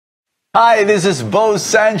Hi, this is Bo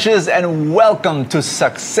Sanchez and welcome to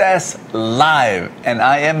Success Live. And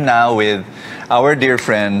I am now with our dear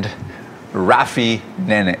friend, Raffy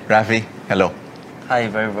Nene. Raffy, hello. Hi,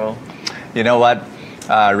 bro. You know what?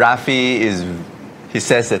 He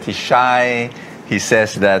says that he's shy. He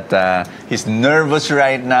says that he's nervous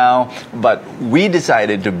right now. But we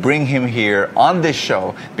decided to bring him here on this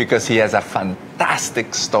show because he has a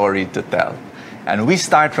fantastic story to tell. And we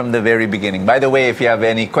start from the very beginning. By the way, if you have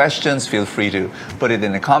any questions, feel free to put it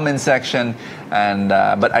in the comment section.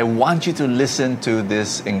 But I want you to listen to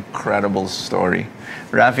this incredible story.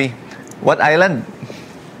 Raffy, what island?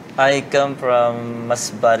 I come from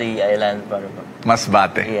Masbate Island, bro.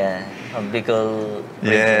 Masbate. Yeah, from Bicol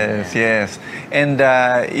region. Yes, yes. And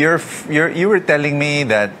you were telling me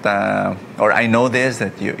that, or I know this,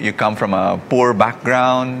 that you come from a poor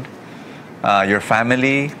background, your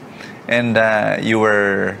family. And was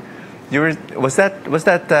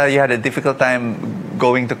that you had a difficult time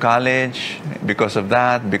going to college because of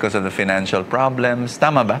that, because of the financial problems?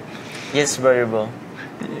 Tama ba? Yes, bro.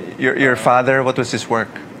 Your father, what was his work?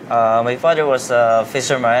 My father was a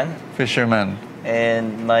fisherman. Fisherman.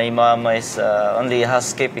 And my mom is only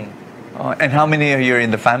housekeeping. Oh, and how many are you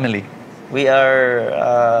in the family? We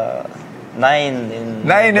are nine in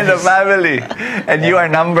the family. And you are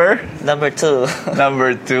number? Number 2.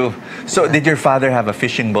 Number 2. So did your father have a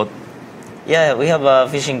fishing boat? Yeah, we have a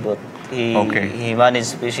fishing boat. Okay. He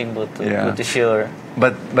managed fishing boat to go to shore.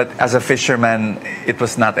 But as a fisherman, it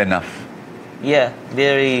was not enough. Yeah,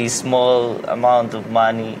 very small amount of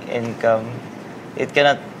money income. It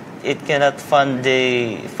cannot fund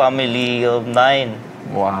the family of 9.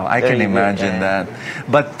 Wow, I can imagine that.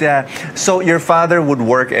 But so your father would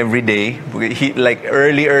work every day. He like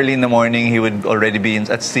early in the morning. He would already be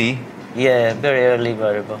at sea. Yeah, very early,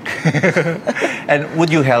 bro. And would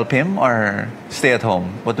you help him or stay at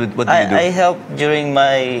home? What do you do? I help during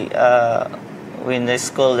my when the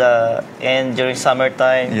school end during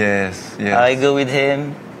summertime. Yes, yes. I go with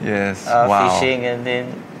him. Yes, wow. Fishing, and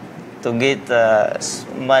then to get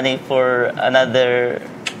money for another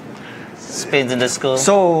spend in the school.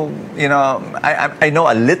 So, you know, I know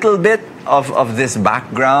a little bit of this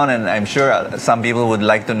background, and I'm sure some people would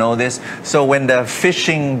like to know this. So when the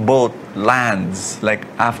fishing boat lands, like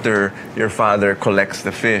after your father collects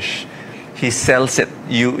the fish, he sells it.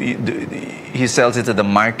 He sells it to the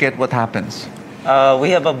market. What happens?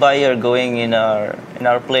 We have a buyer going in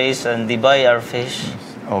our place, and they buy our fish.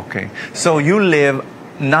 Okay. So you live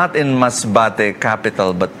not in Masbate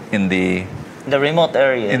capital, but in the remote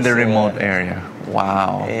area. In the remote area.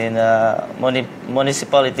 Wow. In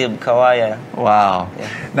municipality of Kawayan. Wow. Yeah.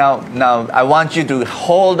 Now I want you to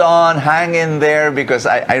hold on, hang in there, because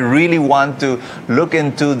I really want to look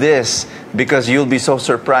into this, because you'll be so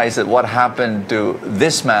surprised at what happened to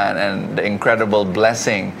this man and the incredible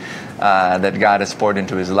blessing that God has poured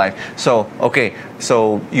into his life. So, okay,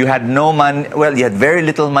 so you had no money. Well, you had very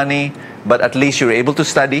little money, but at least you were able to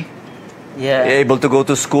study. Yeah. Able to go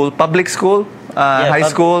to school, public school, high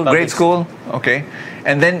school, grade school. Okay.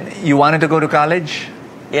 And then you wanted to go to college?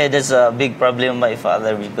 Yeah, that's a big problem with my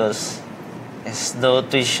father, because there's no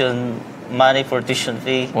money for tuition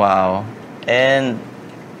fee. Wow. And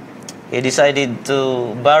he decided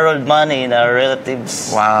to borrow money in our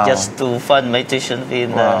relatives. Wow. Just to fund my tuition fee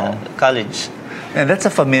in the college. And that's a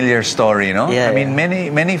familiar story, you know? Yeah, I mean,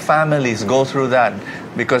 many families go through that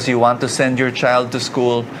because you want to send your child to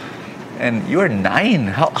school. And you are 9.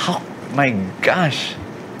 How? My gosh,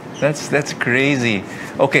 that's crazy.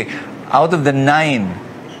 Okay, out of the 9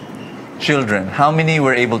 children, how many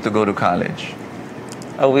were able to go to college?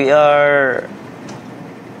 We are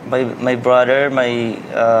my brother, my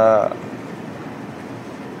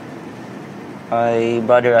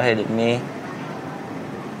brother ahead of me.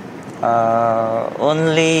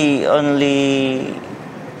 Only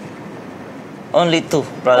 2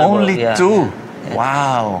 brother. Only 2. Yeah.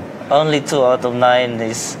 Wow. Only 2 out of 9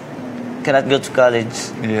 cannot go to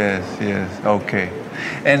college. Yes, yes. Okay.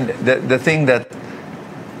 And the thing that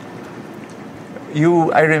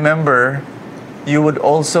I remember, you would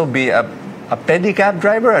also be a pedicab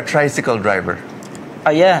driver, a tricycle driver.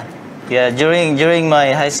 Yeah. During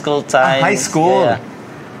my high school time. High school. Yeah.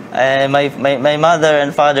 And my mother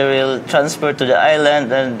and father will transfer to the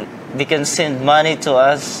island, and they can send money to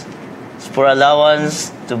us for allowance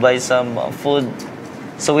to buy some food.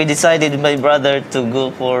 So we decided, my brother, to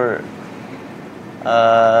go for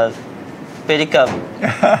pedicab.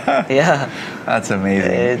 Yeah. That's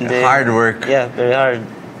amazing. And, hard work. Yeah, very hard.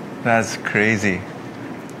 That's crazy.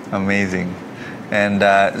 Amazing. And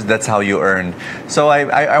that's how you earn. So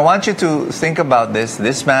I want you to think about this.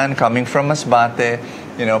 This man coming from Masbate,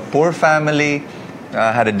 poor family,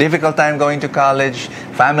 had a difficult time going to college.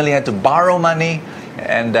 Family had to borrow money.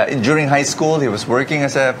 And during high school, he was working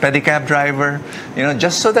as a pedicab driver,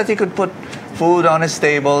 just so that he could put food on his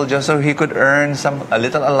table, just so he could earn a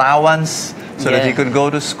little allowance so that he could go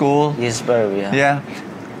to school. Yes, bro. Yeah. Yeah.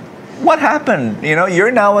 What happened?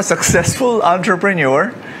 You're now a successful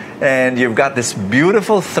entrepreneur, and you've got this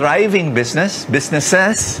beautiful, thriving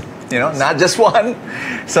businesses, not just one.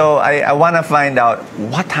 So I want to find out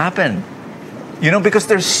what happened. Because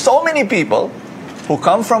there's so many people who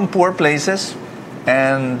come from poor places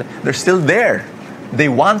and they're still there. They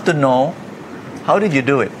want to know, how did you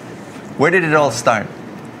do it? Where did it all start?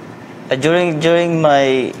 During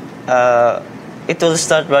my it will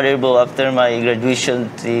start, Brother Bo, after my graduation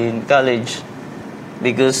in college,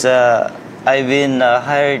 because I've been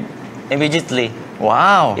hired immediately.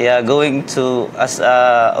 Wow. Yeah, going to as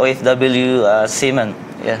OFW seaman.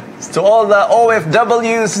 Yeah. To all the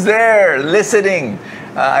OFWs there listening,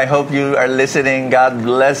 I hope you are listening. God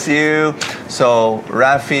bless you. So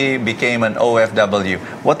Raffy became an OFW.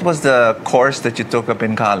 What was the course that you took up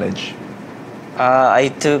in college?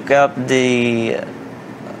 I took up the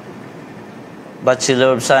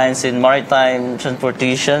Bachelor of Science in Maritime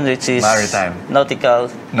Transportation, which is Maritime. Nautical.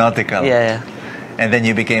 Nautical. Yeah. And then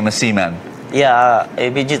you became a seaman. Yeah,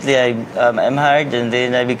 immediately I'm hired, and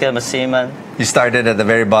then I became a seaman. You started at the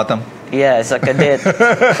very bottom? Yeah, as a cadet.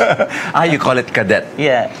 You call it cadet?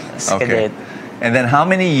 Yeah, as a cadet. And then how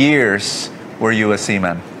many years were you a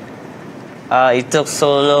seaman? It took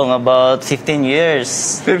so long, about 15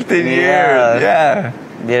 years. 15 years, yeah.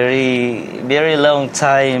 Very, very long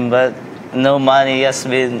time, but no money has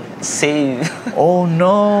been saved. Oh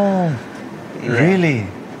no, Yeah. Really?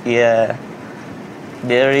 Yeah.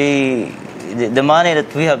 The money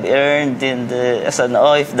that we have earned as an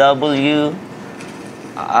OFW,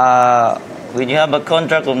 when you have a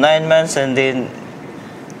contract of 9 months and then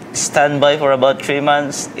standby for about 3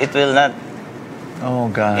 months, it will not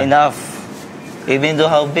enough. Even though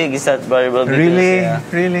how big is that, Brother Bob? Really?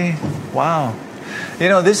 Really? Wow.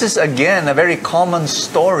 This is again a very common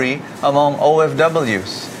story among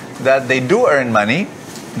OFWs, that they do earn money,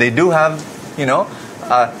 they do have,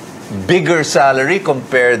 a bigger salary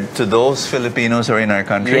compared to those Filipinos who are in our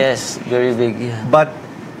country. Yes, very big. Yeah. But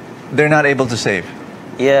they're not able to save.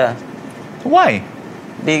 Yeah. Why?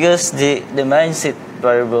 Because the mindset,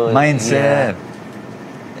 Brother Bob. Mindset.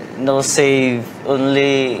 No save,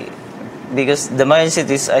 only because the mindset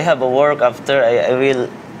is I have a work after I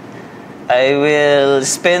will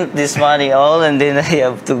spend this money all, and then I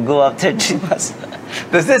have to go after 3 months.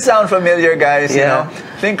 Does this sound familiar, guys? Yeah.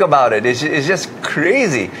 Think about it. It's just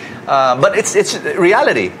crazy. But it's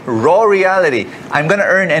reality, raw reality. I'm gonna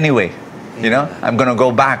earn anyway. I'm gonna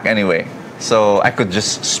go back anyway. So I could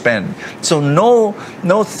just spend. So no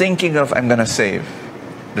thinking of I'm gonna save.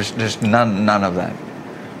 There's none of that.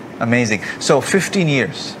 Amazing. So 15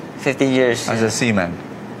 years. 15 years as a seaman,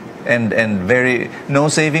 and no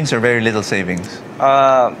savings or very little savings.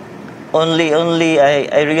 Only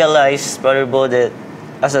I realized, Brother Bo, that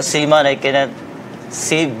as a seaman I cannot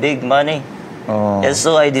save big money. And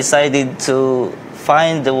so I decided to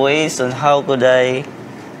find the ways on how could I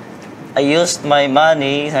used my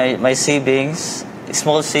money, my savings,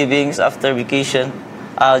 small savings after vacation,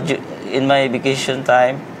 in my vacation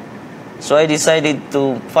time. So I decided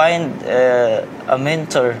to find a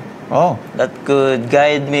mentor that could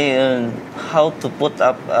guide me on how to put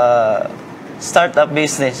up startup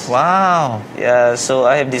business. Wow. Yeah, so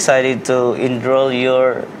I have decided to enroll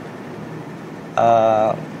your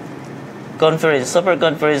conference, super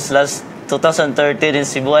conference last 2013 in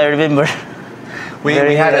Cebu, I remember. We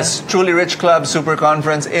had a Truly Rich Club super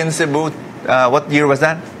conference in Cebu. What year was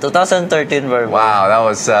that? 2013, bro. Wow, that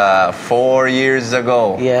was 4 years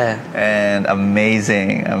ago. Yeah. And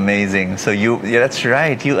amazing. So that's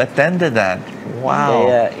right, you attended that. Wow.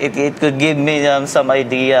 Yeah, it could give me some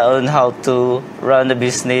idea on how to run the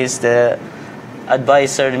business, the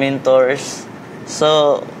advisor, mentors.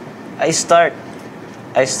 So I start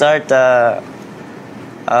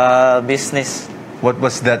business. What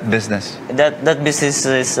was that business? That business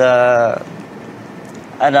is car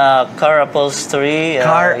upholstery.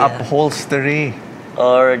 Upholstery.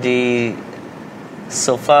 Or the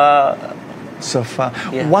sofa.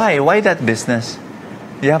 Yeah. Why that business?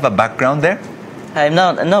 You have a background there? I'm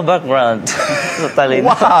no background. Totally.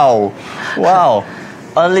 Wow.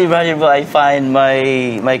 Only Brother Bo, I find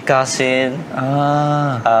my cousin.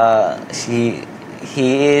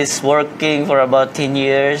 He is working for about 10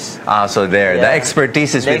 years. So there. Yeah. The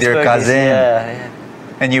expertise is with your cousin. Yeah.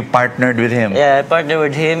 And you partnered with him. Yeah, I partnered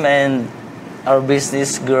with him, and our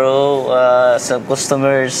business grow. Some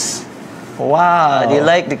customers Wow. they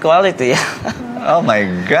like the quality. Oh my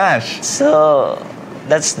gosh. So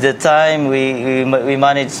that's the time we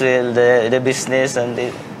manage well the business and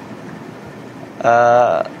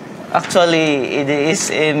actually the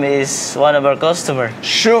SM is one of our customer.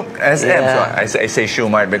 SM. Yeah. So I say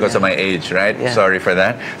Shoemart because of my age, right? Yeah. Sorry for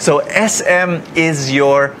that. So SM is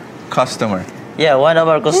your customer. Yeah, one of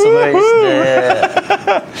our customer is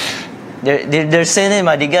their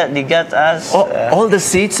cinema. They got us. All the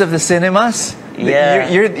seats of the cinemas. Yeah.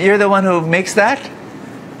 You're the one who makes that.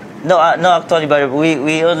 No, actually, but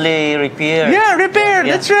we only repair. Yeah, repair.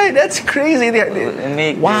 Yeah. That's right. That's crazy.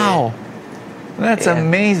 Wow, that's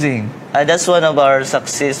amazing. That's one of our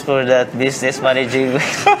success for that business managing.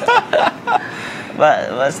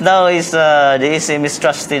 but now is the SM is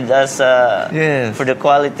trusted us Yes. for the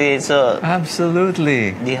quality. So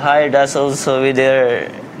Absolutely. they hired us also with their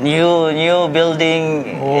new building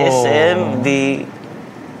SM.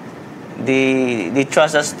 They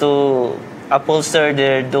trust us to upholster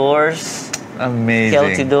their doors. Amazing.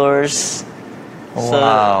 Healthy doors.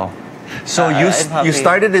 Wow. So I'm you happy.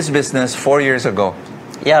 started this business 4 years ago.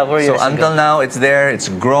 Yeah, 4 years So until ago. now, it's there. It's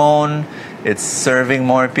grown. It's serving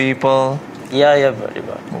more people. Yeah, very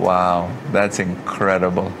well. Wow, that's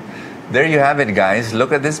incredible. There you have it, guys.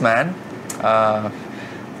 Look at this man.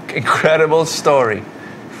 Incredible story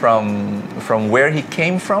from where he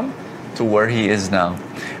came from to where he is now.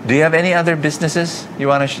 Do you have any other businesses you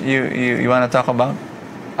wanna you wanna talk about?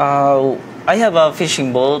 I have a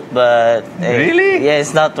fishing boat, but Really? yeah,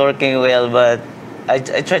 it's not working well. But I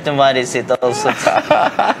try to manage it also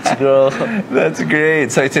to grow. That's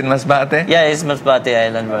great. So it's in Masbate? Yeah, it's Masbate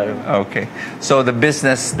Island, bro. Okay. So the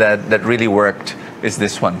business that really worked is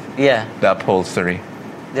this one, Yeah, the upholstery.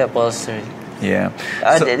 the upholstery. Yeah.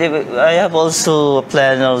 So- I have also a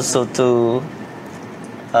plan also to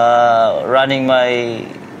running my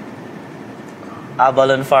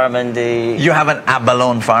abalone farm and the you have an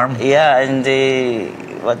abalone farm? and the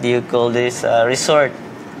what do you call this resort?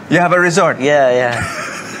 You have a resort? Yeah.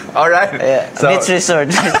 All right. Yeah, So beach resort.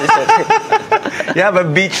 you have a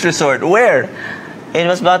beach resort. Where? It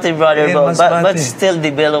was Masbate, brother, In but Masbate. still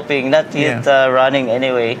developing, not yet running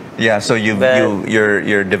anyway. Yeah, so But-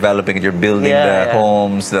 you're developing it, you're building Yeah, the yeah.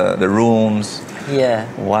 homes, the rooms. Yeah,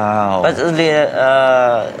 Wow. but only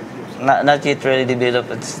not yet really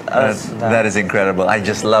developed. It's us now. That is incredible. I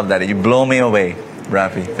just love that. You blow me away,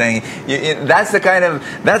 Raffy. Thank you.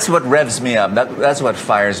 That's what revs me up. That's what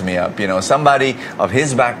fires me up. You know, somebody of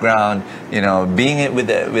his background, you know, being it with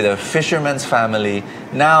a fisherman's family,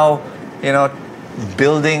 now, you know,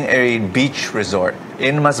 building a beach resort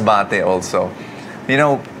in Masbate also. You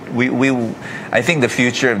know, I think the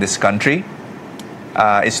future of this country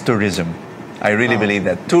is tourism. I really believe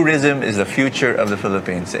that tourism is the future of the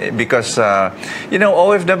Philippines because, you know,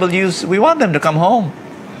 OFWs, we want them to come home.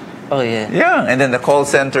 Oh yeah. Yeah, and then the call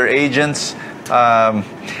center agents,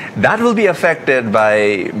 that will be affected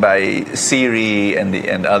by Siri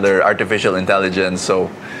and other artificial intelligence.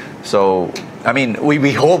 So I mean,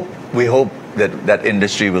 we hope that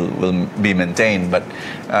industry will be maintained, but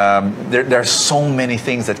there are so many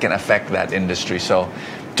things that can affect that industry. So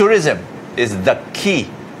tourism is the key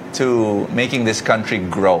to making this country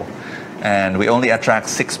grow, and we only attract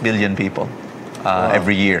 6 billion people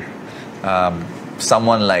every year.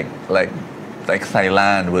 Someone like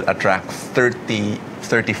Thailand would attract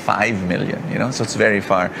 35 million, you know, so it's very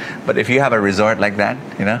far. But if you have a resort like that,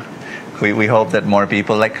 you know, we hope that more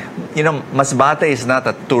people, like, you know, Masbate is not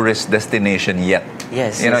a tourist destination yet.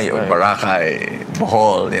 Yes. You know, yes, right. Boracay,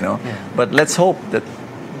 Bohol, you know. Yeah. But let's hope that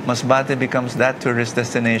Masbate becomes that tourist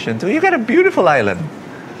destination too. You got a beautiful island.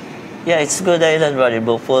 Yeah, it's good island, brother,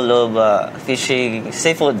 but full of fishing,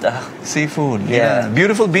 seafood. Seafood, Yeah. yeah.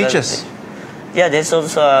 Beautiful beaches. Yeah, there's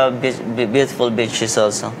also beautiful beaches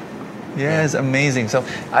also. Yes, amazing. So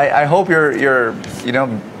I hope you're you know,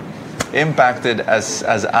 impacted as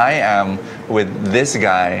I am with this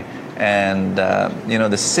guy, and you know,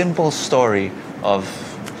 the simple story of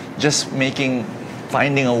just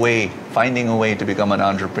finding a way to become an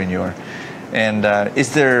entrepreneur. And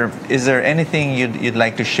is there anything you'd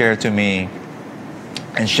like to share to me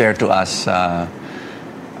and share to us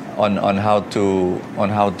on how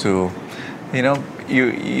to you know,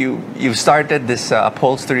 you've started this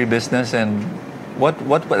upholstery business, and what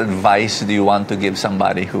advice do you want to give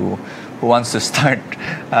somebody who wants to start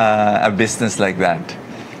a business like that?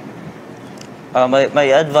 My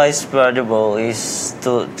advice, brother Bo, is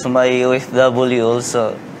to my UFW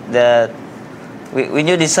also that when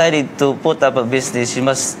you decided to put up a business, you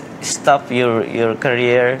must stop your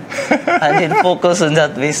career and then focus on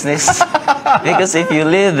that business. Because if you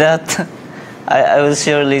leave that, I will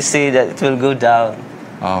surely see that it will go down.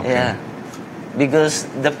 Okay. Yeah. Because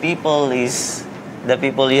the people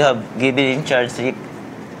you have given in charge,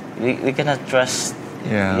 we cannot trust.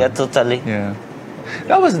 Yeah. Yeah, totally. Yeah.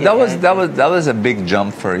 That was a big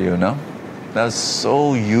jump for you, no? That was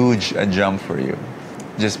so huge a jump for you.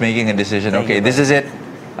 Just making a decision, Thank okay, you, this is it.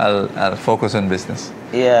 I'll focus on business.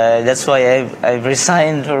 Yeah, that's why I've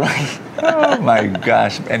resigned for my. Oh my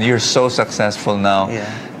gosh. And you're so successful now. Yeah.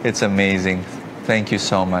 It's amazing. Thank you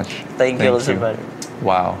so much. Thank you also, brother.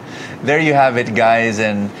 Wow. There you have it, guys.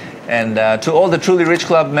 And to all the Truly Rich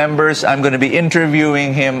Club members, I'm going to be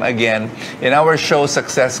interviewing him again in our show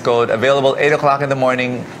Success Code, available 8 o'clock in the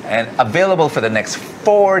morning and available for the next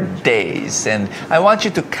 4 days. And I want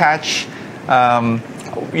you to catch,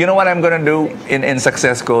 you know what I'm going to do in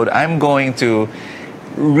Success Code? I'm going to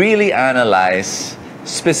really analyze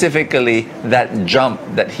specifically that jump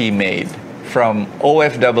that he made from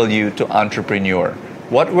OFW to entrepreneur.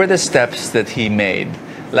 What were the steps that he made?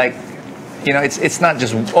 Like, you know, it's not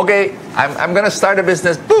just, okay, I'm going to start a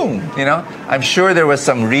business, boom, you know. I'm sure there was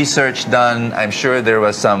some research done. I'm sure there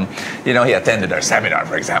was some, you know, he attended our seminar,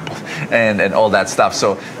 for example, and all that stuff.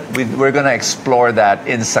 So we're going to explore that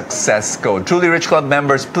in Success Code. Truly Rich Club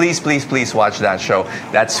members, please, please, please watch that show.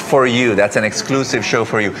 That's for you. That's an exclusive show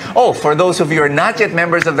for you. Oh, for those of you who are not yet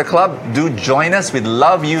members of the club, do join us. We'd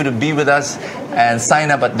love you to be with us and sign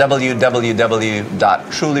up at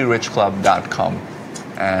www.trulyrichclub.com.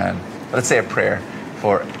 And let's say a prayer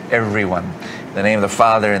for everyone. In the name of the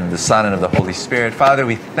Father, and the Son, and of the Holy Spirit. Father,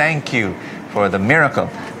 we thank you for the miracle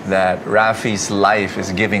that Raffy's life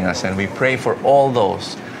is giving us. And we pray for all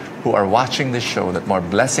those who are watching this show, that more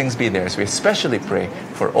blessings be theirs. We especially pray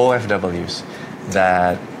for OFWs,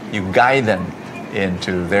 that you guide them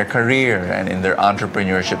into their career and in their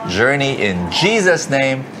entrepreneurship journey. In Jesus'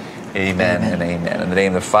 name, amen and amen. In the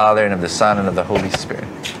name of the Father, and of the Son, and of the Holy Spirit.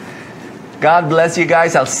 God bless you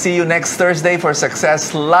guys. I'll see you next Thursday for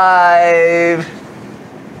Success Live.